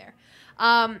will be there.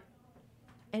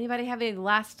 Anybody have any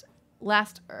last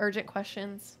urgent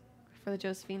questions for the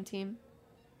Josephine team?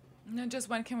 No, just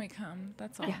when can we come?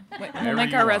 That's all. Yeah. Wait, Whenever we'll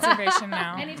make you our want. reservation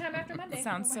now. Anytime after Monday.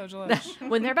 Sounds so delicious.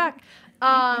 When they're back.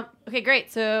 Okay,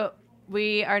 great. So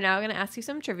we are now going to ask you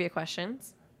some trivia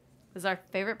questions. This is our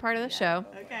favorite part of the show.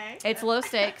 Okay. It's low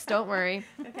stakes. Don't worry.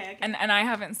 Okay. And I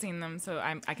haven't seen them, so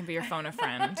I can be your phone a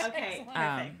friend. Okay. Perfect.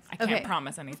 I can't Okay.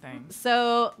 promise anything.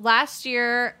 So last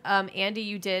year, Andy,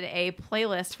 you did a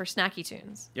playlist for Snacky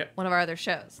Tunes. Yep. One of our other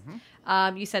shows.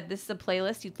 You said this is a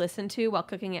playlist you'd listen to while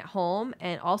cooking at home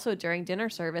and also during dinner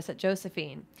service at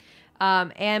Josephine.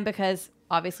 And because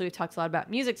obviously we talked a lot about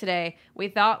music today, we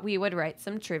thought we would write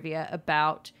some trivia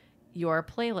about your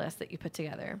playlist that you put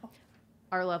together.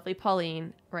 Our lovely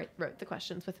Pauline wrote the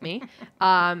questions with me.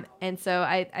 And so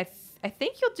I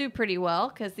think you'll do pretty well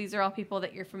because these are all people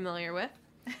that you're familiar with.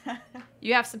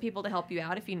 You have some people to help you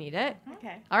out if you need it.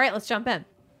 Okay. All right, let's jump in.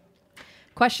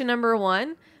 Question number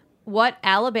 1. What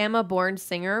Alabama-born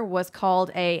singer was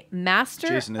called a master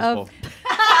Jason of... Isbell.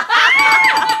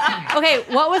 Okay,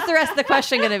 what was the rest of the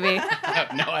question going to be? I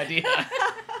have no idea.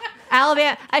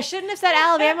 Alabama. I shouldn't have said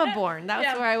Alabama-born. That was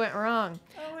Yeah. where I went wrong.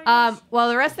 Oh my gosh. Well,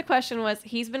 the rest of the question was,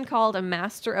 he's been called a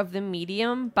master of the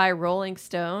medium by Rolling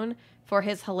Stone for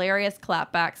his hilarious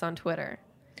clapbacks on Twitter.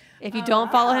 If you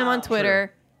don't follow him on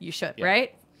Twitter, you should, Yeah.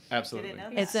 right? Absolutely.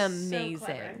 Didn't know It's that. amazing. So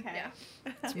clever. Okay.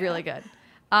 Yeah. It's really good.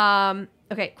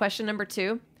 Okay, question number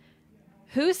 2.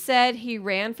 Who said he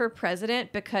ran for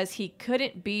president because he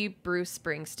couldn't be Bruce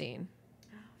Springsteen?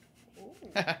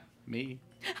 Me.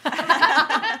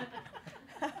 I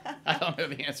don't know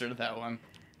the answer to that one.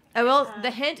 Well,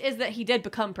 the hint is that he did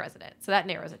become president, so that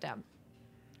narrows it down.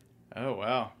 Oh,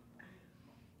 wow.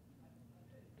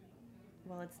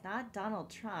 Well, it's not Donald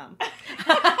Trump.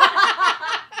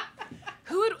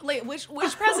 Who would like which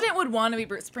president would want to be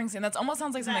Bruce Springsteen? That almost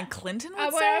sounds like something Clinton would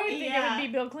Well, I say. would think it Yeah. would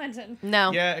be Bill Clinton.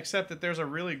 No. Yeah, except that there's a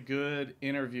really good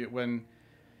interview when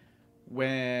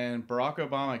Barack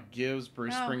Obama gives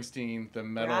Bruce Oh. Springsteen the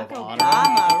Medal Barack of Honor.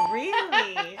 Obama,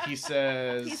 really? He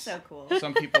says, He's so cool.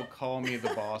 Some people call me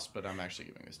the boss, but I'm actually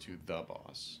giving this to the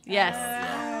boss. Yes.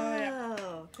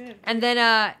 Oh, And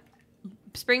then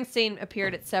Springsteen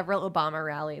appeared at several Obama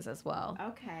rallies as well.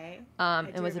 okay. I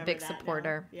And do was a remember big that now.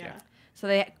 supporter. Yeah. So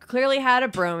they clearly had a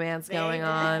bromance They going did,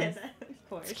 on. of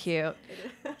course. It's cute.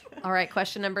 All right,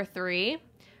 question number 3.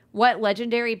 What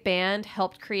legendary band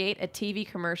helped create a TV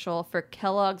commercial for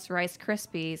Kellogg's Rice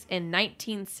Krispies in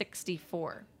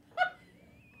 1964?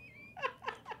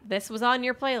 This was on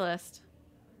your playlist.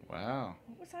 Wow.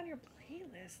 What was on your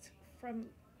playlist from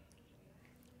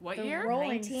What the year?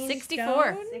 Rolling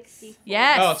 64. Stones? 64.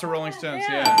 Yes. Oh, it's the Rolling Stones,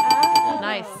 Yeah. yeah. Oh.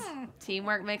 Nice.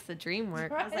 Teamwork makes the dream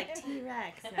work. I was like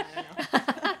T-Rex. No, I don't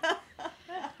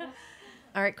know.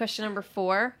 All right, question number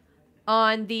 4.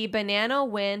 On the Banana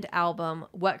Wind album,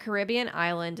 what Caribbean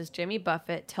island does Jimmy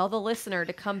Buffett tell the listener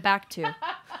to come back to?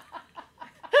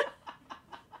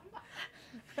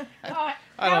 Oh,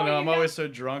 I don't know. I'm always so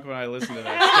drunk when I listen to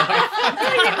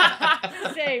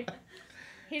that Say,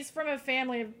 he's from a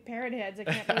family of parrot heads. I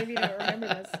can't believe you don't remember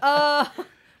this.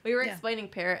 We were Yeah. explaining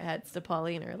parrot heads to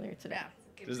Pauline earlier today. Yeah.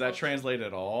 stuff. Does that translate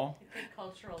at all? Good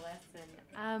cultural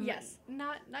lesson. Yes.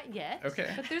 Not yet.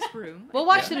 Okay. But there's room. We'll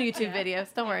watch the YouTube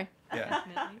videos. Don't worry. Yeah.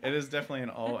 It is definitely an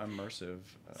all immersive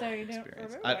So you don't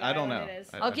experience. remember what I don't know. island it is.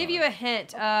 I'll give you a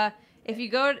hint. If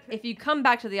you come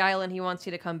back to the island he wants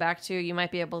you to come back to, you might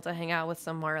be able to hang out with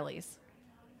some Marleys.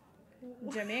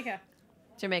 Jamaica.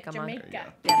 Jamaica, Mon. Jamaica.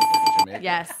 There Yes. Jamaica.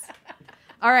 Yes.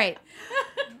 All right.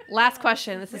 Last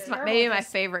question. This is Terrible maybe my at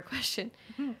this. favorite question.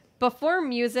 Before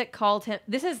music called him,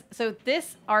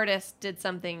 this artist did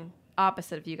something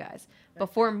opposite of you guys.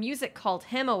 Before music called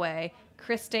him away,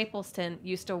 Chris Stapleton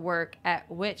used to work at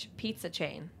which pizza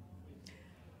chain?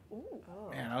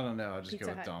 Man, I don't know. I'll just Pizza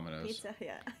go with Hut. Domino's. Pizza,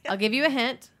 yeah. I'll give you a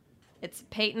hint. It's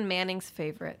Peyton Manning's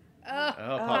favorite. Oh,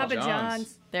 Oh, Papa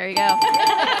John's. There you go.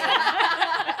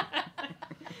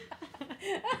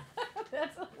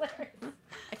 That's hilarious.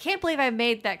 I can't believe I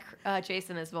made that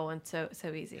Jason Isbell one so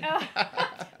easy.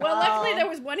 Well, luckily there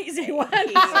was one easy one.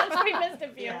 Since we missed a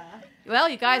few. Yeah. Well,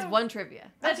 you guys won trivia.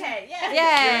 Okay, yeah.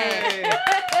 Yay! Yay.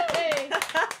 Hey.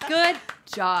 Good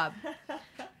job.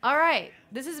 All right.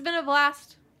 This has been a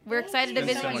blast. We're Thank excited to you.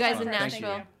 visit So you much guys fun. in Thank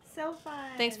Nashville. you. So fun.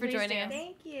 Thanks for Please joining do. us.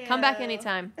 Thank you. Come back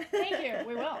anytime. Thank you.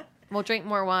 We will. We'll drink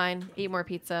more wine, eat more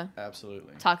pizza,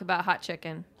 Absolutely. talk about hot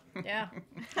chicken. Yeah.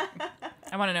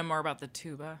 I want to know more about the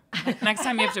tuba. Next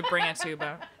time you have to bring a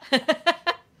tuba.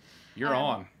 You're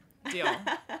on. Deal.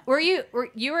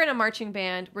 You were in a marching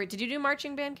band? Did you do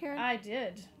marching band, Karen? I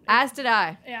did. As did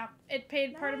I. Yeah. It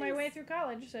paid part of my way through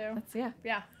college, so That's yeah.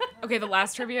 yeah. Okay, the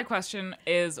last trivia question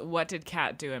is, what did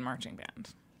Kat do in marching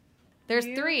band? There's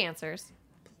You- 3 answers.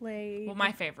 Played Well,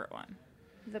 my favorite one.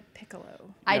 the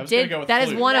piccolo. I was gonna did. go with That is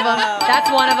flute. one of them.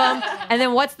 That's one of them. And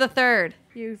then what's the third?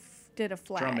 You did a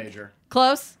flag. Drum major.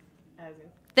 Close.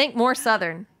 Think more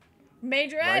Southern.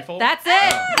 Majorette. Rifle. That's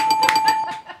it.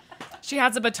 She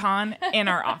has a baton in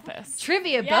our office.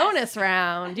 Trivia Yes. bonus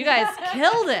round. You guys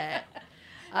killed it.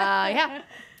 Yeah.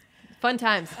 Fun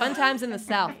times. Fun times in the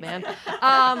South, man.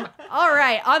 All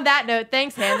right. On that note,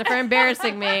 thanks, Hannah, for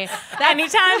embarrassing me.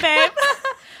 Anytime, babe.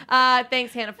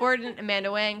 Thanks, Hannah Forden,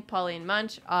 Amanda Wang, Pauline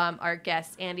Munch, our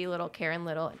guests, Andy Little, Karen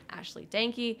Little, and Ashley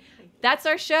Danke. That's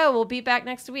our show. We'll be back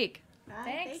next week. Bye.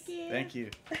 Thanks. Thank you.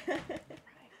 Thank you.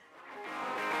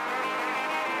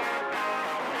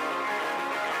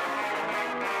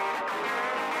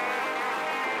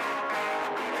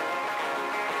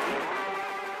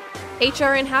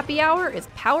 HRN Happy Hour is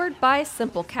powered by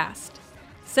Simplecast.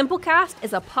 Simplecast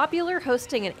is a popular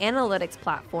hosting and analytics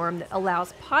platform that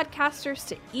allows podcasters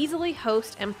to easily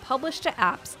host and publish to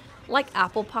apps like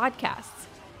Apple Podcasts.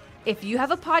 If you have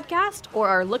a podcast or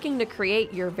are looking to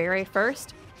create your very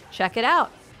first, check it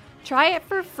out. Try it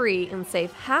for free and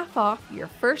save half off your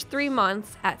first 3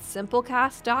 months at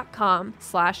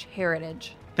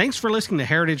simplecast.com/heritage. Thanks for listening to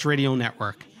Heritage Radio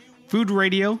Network, food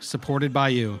radio supported by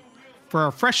you. For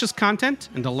our freshest content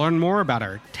and to learn more about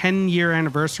our 10-year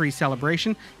anniversary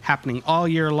celebration happening all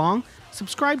year long,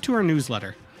 subscribe to our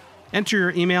newsletter. Enter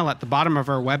your email at the bottom of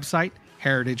our website,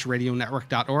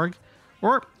 heritageradionetwork.org,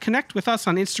 or connect with us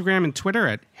on Instagram and Twitter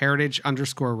at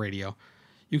heritage_radio.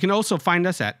 You can also find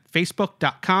us at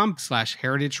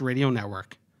facebook.com/Heritage Radio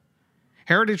Network.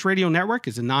 Heritage Radio Network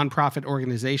is a nonprofit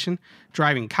organization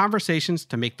driving conversations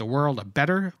to make the world a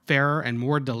better, fairer, and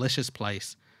more delicious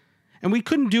place. And we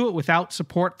couldn't do it without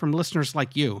support from listeners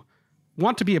like you.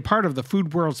 Want to be a part of the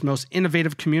food world's most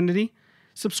innovative community?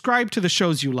 Subscribe to the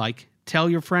shows you like, tell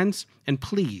your friends, and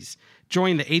please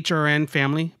join the HRN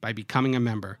family by becoming a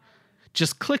member.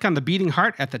 Just click on the beating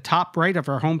heart at the top right of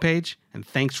our homepage, and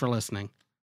thanks for listening.